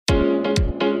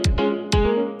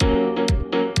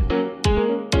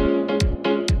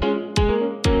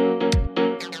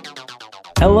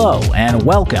Hello and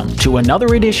welcome to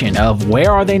another edition of Where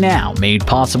Are They Now, made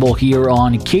possible here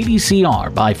on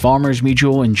KDCR by Farmers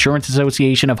Mutual Insurance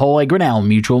Association of Holy Grinnell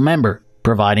Mutual Member,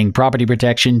 providing property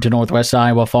protection to Northwest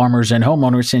Iowa farmers and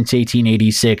homeowners since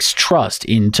 1886. Trust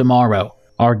in tomorrow.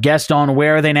 Our guest on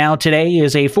Where Are They Now today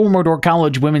is a former Dordt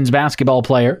College women's basketball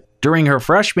player. During her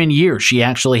freshman year, she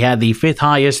actually had the fifth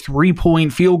highest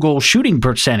three-point field goal shooting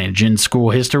percentage in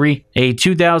school history, a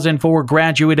 2004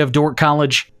 graduate of Dordt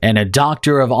College, and a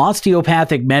doctor of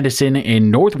osteopathic medicine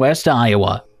in Northwest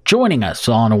Iowa. Joining us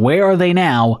on Where Are They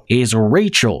Now is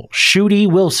Rachel Schutte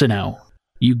Wilsonow.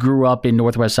 You grew up in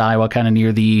Northwest Iowa, kind of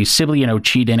near the Sibley and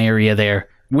Ocheyedan area there.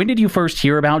 When did you first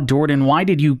hear about Dordt, and why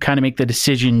did you kind of make the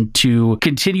decision to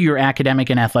continue your academic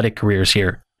and athletic careers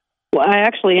here? Well, I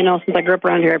actually, since I grew up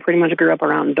around here, I pretty much grew up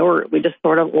around Dordt. We just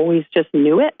sort of always just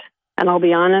knew it. And I'll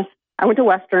be honest, I went to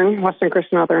Western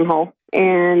Christian Lutheran Hull,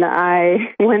 and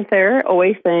I went there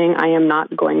always saying, I am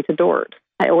not going to Dordt.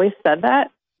 I always said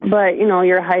that, but,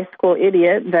 you're a high school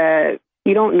idiot that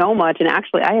you don't know much. And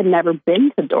actually, I had never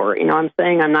been to Dordt. I'm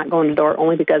saying I'm not going to Dordt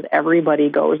only because everybody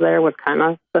goes there was kind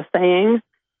of the saying.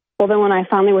 Well, then when I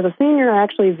finally was a senior, I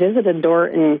actually visited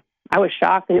Dordt, and I was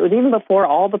shocked, and it was even before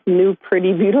all the new,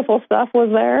 pretty, beautiful stuff was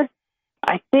there.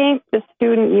 I think the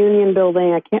Student Union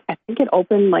building, I think it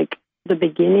opened like the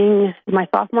beginning of my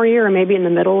sophomore year, or maybe in the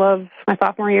middle of my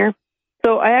sophomore year.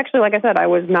 So I actually, like I said, I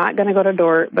was not going to go to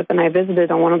Dordt, but then I visited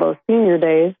on one of those senior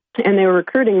days, and they were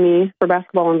recruiting me for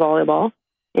basketball and volleyball.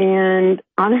 And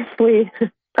honestly,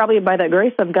 probably by the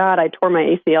grace of God, I tore my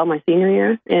ACL my senior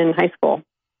year in high school,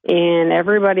 and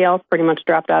everybody else pretty much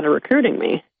dropped out of recruiting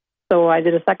me. So I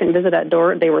did a second visit at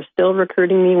Dordt. They were still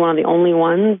recruiting me, one of the only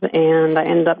ones, and I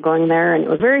ended up going there, and it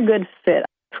was a very good fit.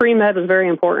 Pre-med was very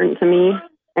important to me,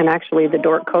 and actually the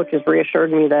Dordt coaches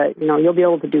reassured me that, you'll be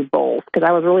able to do both, because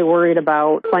I was really worried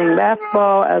about playing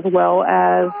basketball as well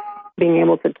as being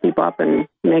able to keep up and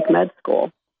make med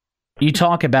school. You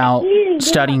talk about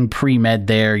studying pre-med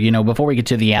there, before we get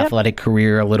to the athletic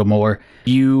career a little more.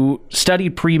 You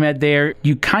studied pre-med there.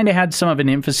 You kind of had some of an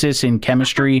emphasis in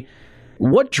chemistry.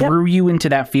 What drew you into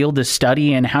that field to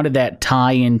study, and how did that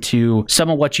tie into some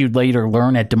of what you'd later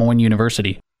learn at Des Moines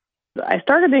University? I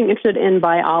started being interested in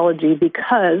biology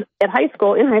because in high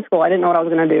school, I didn't know what I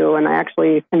was going to do, and I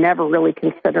actually never really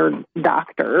considered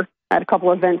doctor. I had a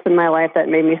couple events in my life that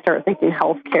made me start thinking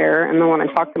healthcare, and then when I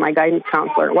talked to my guidance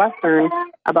counselor at Western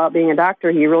about being a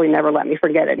doctor, he really never let me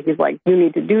forget it. He's like, you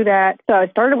need to do that. So I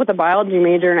started with a biology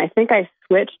major, and I think I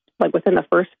switched within the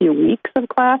first few weeks of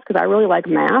class because I really like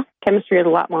math. Chemistry has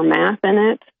a lot more math in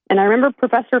it. And I remember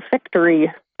Professor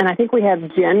Victory, and I think we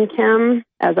had Gen Chem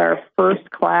as our first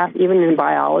class, even in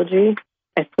biology.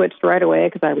 I switched right away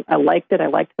because I liked it. I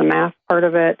liked the math part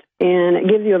of it. And it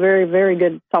gives you a very, very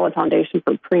good solid foundation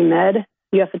for pre-med.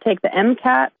 You have to take the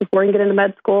MCAT before you get into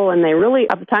med school. And they really,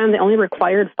 at the time, they only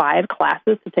required 5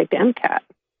 classes to take the MCAT.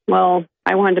 Well,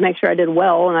 I wanted to make sure I did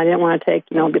well, and I didn't want to take,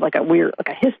 be like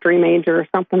a history major or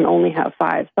something, and only have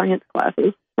 5 science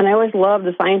classes. And I always loved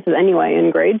the sciences anyway.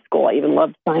 In grade school, I even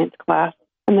loved science class.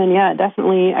 And then,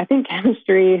 definitely, I think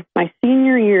chemistry, my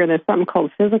senior year, there's something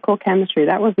called physical chemistry.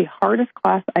 That was the hardest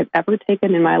class I've ever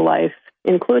taken in my life,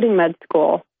 including med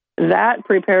school. That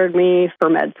prepared me for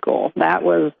med school. That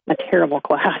was a terrible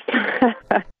class.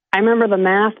 I remember the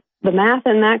math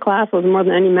in that class was more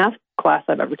than any math class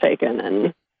I've ever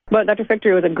taken. But Dr.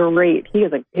 Victory was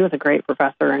he was a great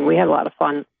professor, and we had a lot of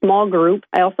fun. Small group.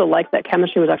 I also liked that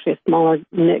chemistry was actually a smaller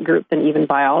knit group than even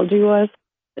biology was.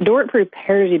 Dordt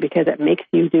prepares you because it makes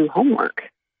you do homework.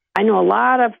 I know a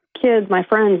lot of kids, my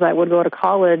friends, that would go to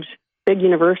college, big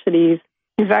universities.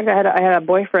 In fact, I had a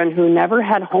boyfriend who never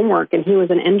had homework, and he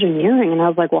was in engineering, and I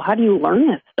was like, well, how do you learn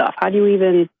this stuff? How do you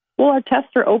even... Well, our tests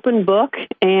are open book,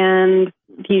 and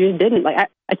he just didn't. I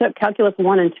took Calculus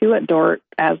 1 and 2 at Dordt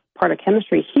as part of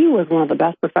chemistry. He was one of the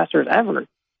best professors ever.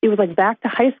 It was like back to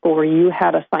high school where you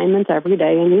had assignments every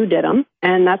day, and you did them,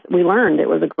 and that's what we learned. It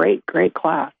was a great, great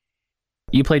class.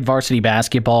 You played varsity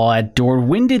basketball at Dordt.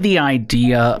 When did the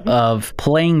idea of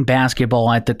playing basketball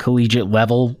at the collegiate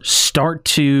level start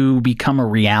to become a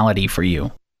reality for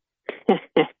you?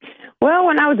 Well,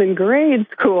 when I was in grade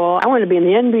school, I wanted to be in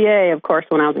the NBA, of course,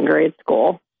 when I was in grade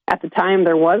school. At the time,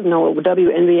 there was no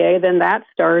WNBA. Then that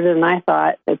started, and I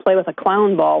thought, they play with a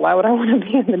clown ball. Why would I want to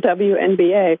be in the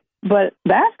WNBA? But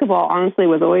basketball, honestly,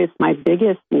 was always my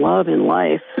biggest love in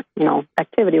life,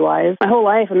 activity-wise, my whole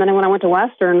life. And then when I went to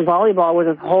Western, volleyball was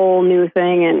a whole new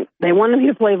thing, and they wanted me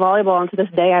to play volleyball. And to this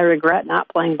day, I regret not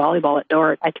playing volleyball at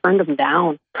Dordt. I turned them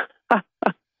down.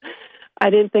 I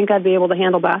didn't think I'd be able to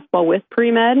handle basketball with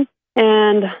pre-med.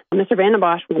 And Mr.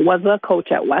 Vandenbosch was a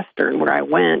coach at Western where I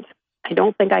went. I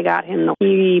don't think I got him.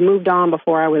 He moved on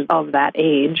before I was of that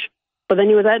age. But then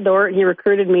he was at Dordt and he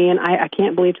recruited me, and I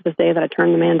can't believe to this day that I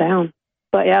turned the man down.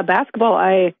 But yeah, basketball,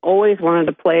 I always wanted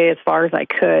to play as far as I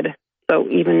could. So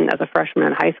even as a freshman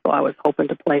in high school, I was hoping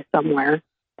to play somewhere.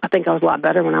 I think I was a lot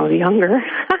better when I was younger.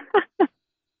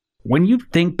 When you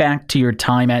think back to your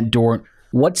time at Dordt,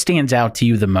 what stands out to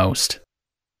you the most?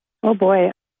 Oh,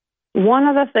 boy. One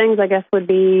of the things, I guess, would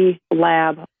be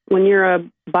lab. When you're a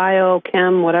bio,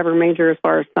 chem, whatever major as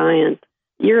far as science,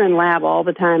 you're in lab all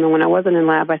the time. And when I wasn't in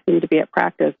lab, I seemed to be at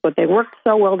practice. But they worked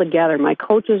so well together. My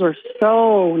coaches were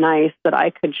so nice that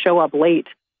I could show up late.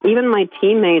 Even my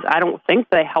teammates, I don't think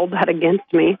they held that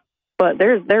against me. But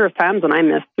there are times when I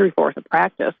missed 3/4 of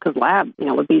practice because lab,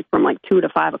 would be from like 2 to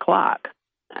 5 o'clock.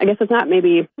 I guess it's not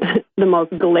maybe the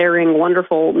most glaring,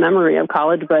 wonderful memory of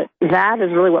college, but that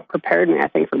is really what prepared me, I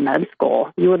think, for med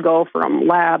school. You would go from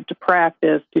lab to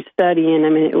practice to studying. I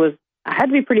mean, I had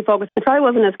to be pretty focused. I probably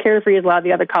wasn't as carefree as a lot of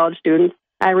the other college students.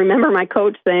 I remember my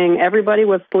coach saying everybody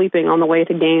was sleeping on the way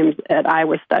to games and I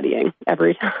was studying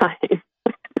every time.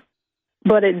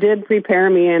 But it did prepare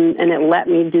me, and it let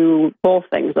me do both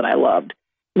things that I loved.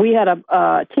 We had a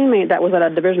teammate that was at a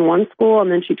Division I school,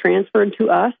 and then she transferred to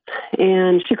us,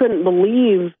 and she couldn't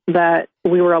believe that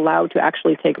we were allowed to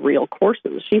actually take real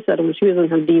courses. She said when she was in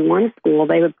her D1 school,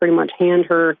 they would pretty much hand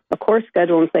her a course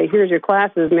schedule and say, here's your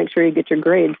classes, make sure you get your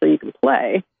grades so you can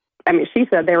play. I mean, she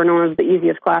said they were known as the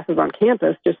easiest classes on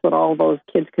campus, just so that all those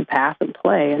kids could pass and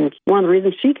play. And one of the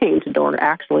reasons she came to Dordt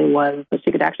actually was that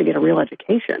she could actually get a real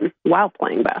education while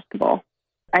playing basketball.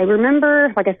 I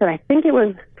remember, like I said, I think it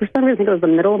was the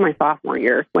middle of my sophomore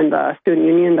year when the student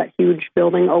union, that huge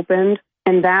building, opened.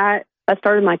 And that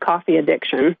started my coffee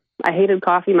addiction. I hated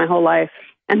coffee my whole life.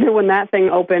 And then when that thing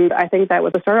opened, I think that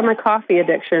was the start of my coffee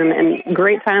addiction and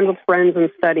great times with friends and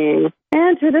studying.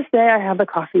 And to this day, I have the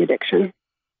coffee addiction.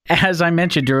 As I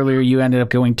mentioned earlier, you ended up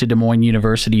going to Des Moines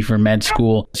University for med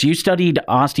school. So you studied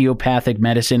osteopathic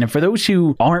medicine. And for those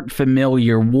who aren't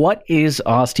familiar, what is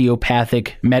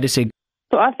osteopathic medicine?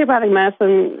 So osteopathic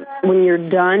medicine, when you're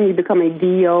done, you become a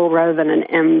DO rather than an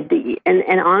MD.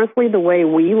 And honestly, the way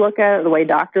we look at it, the way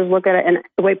doctors look at it, and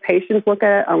the way patients look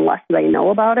at it, unless they know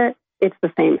about it, it's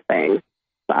the same thing.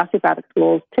 The osteopathic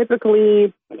schools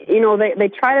typically, they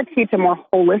try to teach a more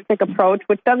holistic approach,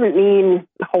 which doesn't mean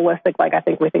holistic like I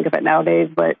think we think of it nowadays,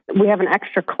 but we have an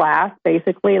extra class,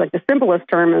 basically. Like the simplest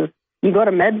term is you go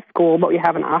to med school, but you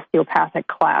have an osteopathic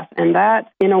class. And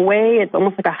that, in a way, it's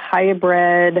almost like a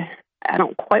hybrid. I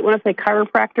don't quite want to say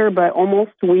chiropractor, but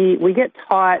almost we get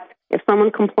taught if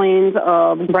someone complains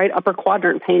of right upper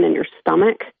quadrant pain in your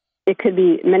stomach, it could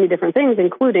be many different things,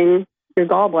 including your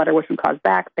gallbladder, which would cause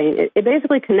back pain. It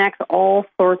basically connects all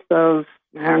sorts of,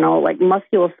 like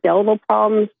musculoskeletal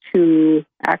problems to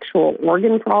actual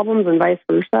organ problems and vice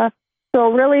versa. So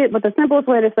really, but the simplest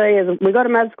way to say is we go to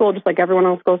med school just like everyone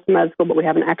else goes to med school, but we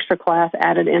have an extra class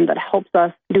added in that helps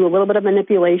us do a little bit of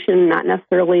manipulation, not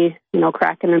necessarily,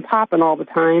 cracking and popping all the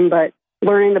time, but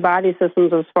learning the body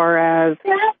systems as far as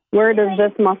where does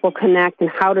this muscle connect and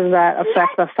how does that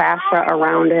affect the fascia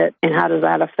around it and how does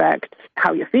that affect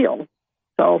how you feel.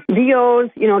 So DOs,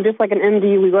 just like an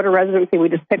MD, we go to residency, we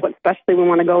just pick what specialty we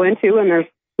want to go into, and there's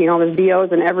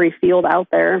DOs in every field out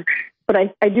there. But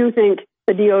I do think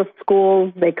the DO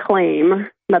schools, they claim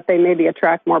that they maybe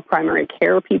attract more primary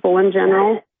care people in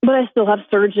general, but I still have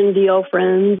surgeon DO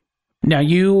friends. Now,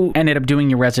 you ended up doing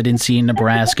your residency in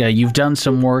Nebraska. You've done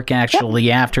some work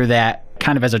actually after that,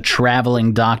 kind of as a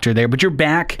traveling doctor there, but you're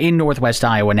back in Northwest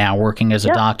Iowa now working as a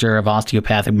doctor of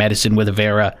osteopathic medicine with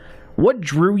Avera. What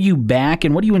drew you back,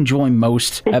 and what do you enjoy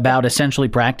most about essentially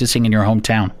practicing in your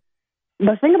hometown?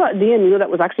 The thing about DNU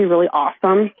that was actually really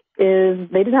awesome is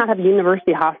they did not have a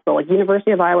university hospital. Like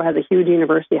University of Iowa has a huge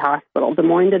university hospital. Des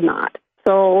Moines did not.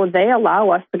 So they allow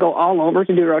us to go all over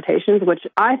to do rotations, which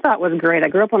I thought was great. I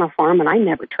grew up on a farm, and I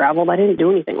never traveled. I didn't do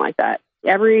anything like that.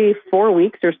 Every 4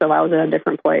 weeks or so, I was in a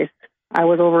different place. I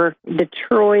was over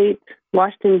Detroit,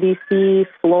 Washington, D.C.,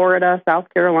 Florida, South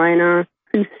Carolina,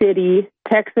 Sioux City,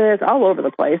 Texas, all over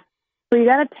the place. So you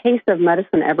got a taste of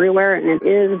medicine everywhere, and it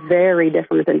is very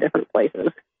different in different places.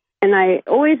 And I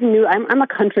always knew, I'm a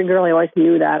country girl, I always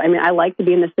knew that. I mean, I like to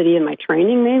be in the city in my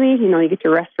training, maybe. You get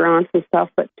your restaurants and stuff.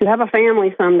 But to have a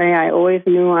family someday, I always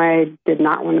knew I did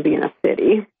not want to be in a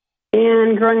city.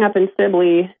 And growing up in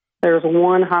Sibley, there's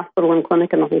one hospital and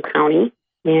clinic in the whole county.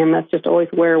 And that's just always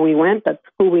where we went. That's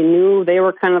who we knew. They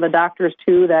were kind of the doctors,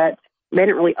 too, that they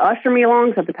didn't really usher me along,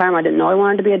 because at the time I didn't know I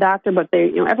wanted to be a doctor, but they,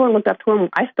 everyone looked up to them.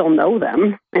 I still know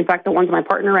them. In fact, the one's my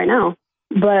partner right now.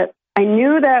 But I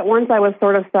knew that once I was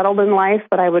sort of settled in life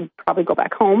that I would probably go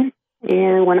back home.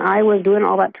 And when I was doing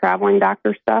all that traveling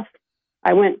doctor stuff,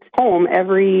 I went home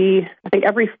every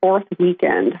fourth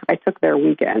weekend. I took their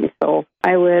weekend. So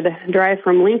I would drive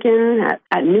from Lincoln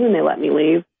at noon, they let me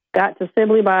leave. Got to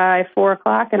Sibley by 4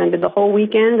 o'clock, and I did the whole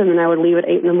weekend, and then I would leave at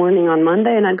 8 in the morning on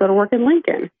Monday, and I'd go to work in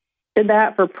Lincoln. Did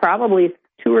that for probably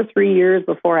 2 or 3 years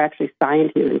before I actually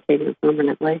signed here in Katy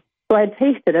permanently. So I had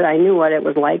tasted it. I knew what it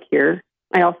was like here.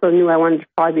 I also knew I wanted to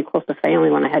probably be close to family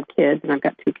when I had kids, and I've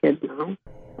got 2 kids now.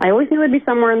 I always knew I'd be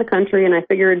somewhere in the country, and I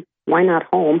figured, why not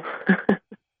home?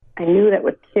 I knew that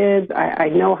with kids, I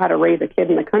know how to raise a kid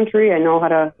in the country. I know how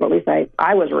to, well, at least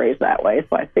I was raised that way,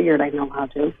 so I figured I know how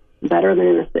to, better than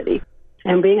in the city.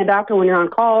 And being a doctor when you're on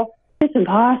call, it's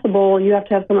impossible. You have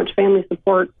to have so much family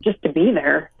support just to be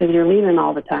there because you're leaving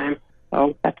all the time.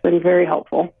 So that's been very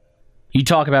helpful. You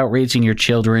talk about raising your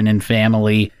children and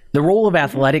family. The role of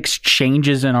athletics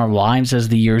changes in our lives as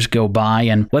the years go by,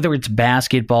 and whether it's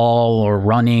basketball or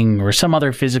running or some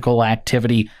other physical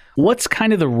activity, what's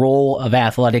kind of the role of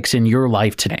athletics in your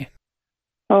life today?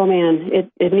 Oh, man,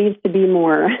 it needs to be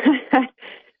more.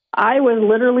 I was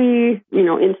literally,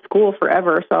 in school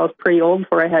forever, so I was pretty old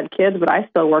before I had kids, but I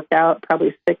still worked out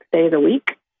probably 6 days a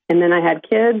week. And then I had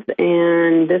kids,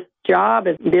 and this job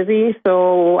is busy,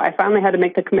 so I finally had to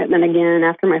make the commitment again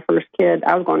after my first kid.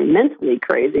 I was going mentally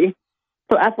crazy.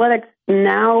 So athletics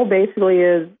now basically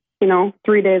is,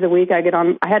 3 days a week I get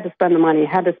on. I had to spend the money.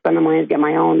 To get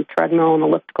my own treadmill and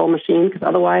elliptical machine because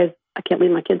otherwise I can't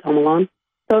leave my kids home alone.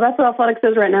 So that's what athletics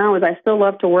is right now, is I still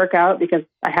love to work out because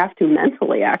I have to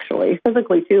mentally, actually.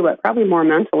 Physically too, but probably more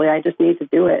mentally. I just need to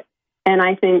do it. And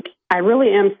I think I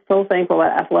really am so thankful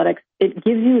that athletics, it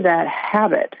gives you that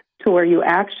habit to where you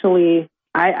actually,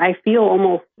 I feel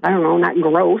almost, I don't know, not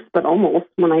gross, but almost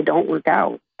when I don't work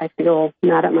out. I feel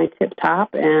not at my tip top,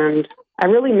 and I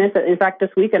really miss it. In fact,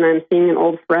 this weekend I'm seeing an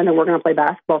old friend and we're going to play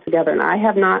basketball together, and I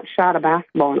have not shot a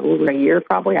basketball in over a year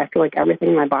probably. I feel like everything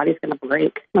in my body's going to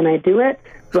break when I do it,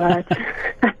 but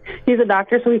he's a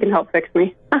doctor, so he can help fix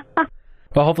me.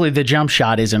 Well, hopefully the jump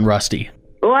shot isn't rusty.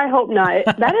 Well, I hope not.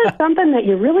 That is something that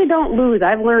you really don't lose.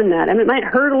 I've learned that. I mean, it might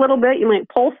hurt a little bit. You might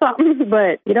pull something,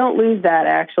 but you don't lose that,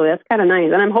 actually. That's kind of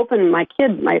nice. And I'm hoping my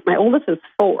kid, my oldest is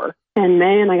 4. And,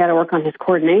 man, I got to work on his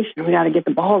coordination. We got to get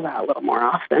the balls out a little more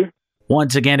often.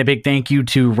 Once again, a big thank you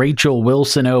to Rachel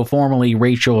Wilsonow, formerly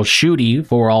Rachel Schutte,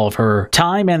 for all of her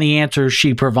time and the answers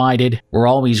she provided. We're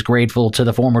always grateful to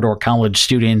the former Dordt College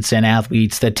students and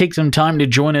athletes that take some time to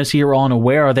join us here on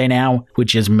Where Are They Now,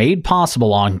 which is made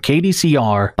possible on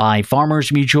KDCR by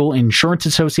Farmers Mutual Insurance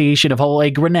Association of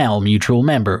Holy Grinnell Mutual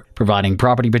Member, providing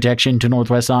property protection to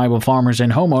Northwest Iowa farmers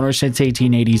and homeowners since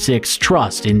 1886.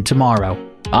 Trust in tomorrow.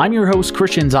 I'm your host,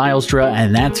 Christian Zylstra,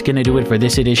 and that's going to do it for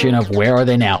this edition of Where Are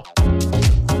They Now?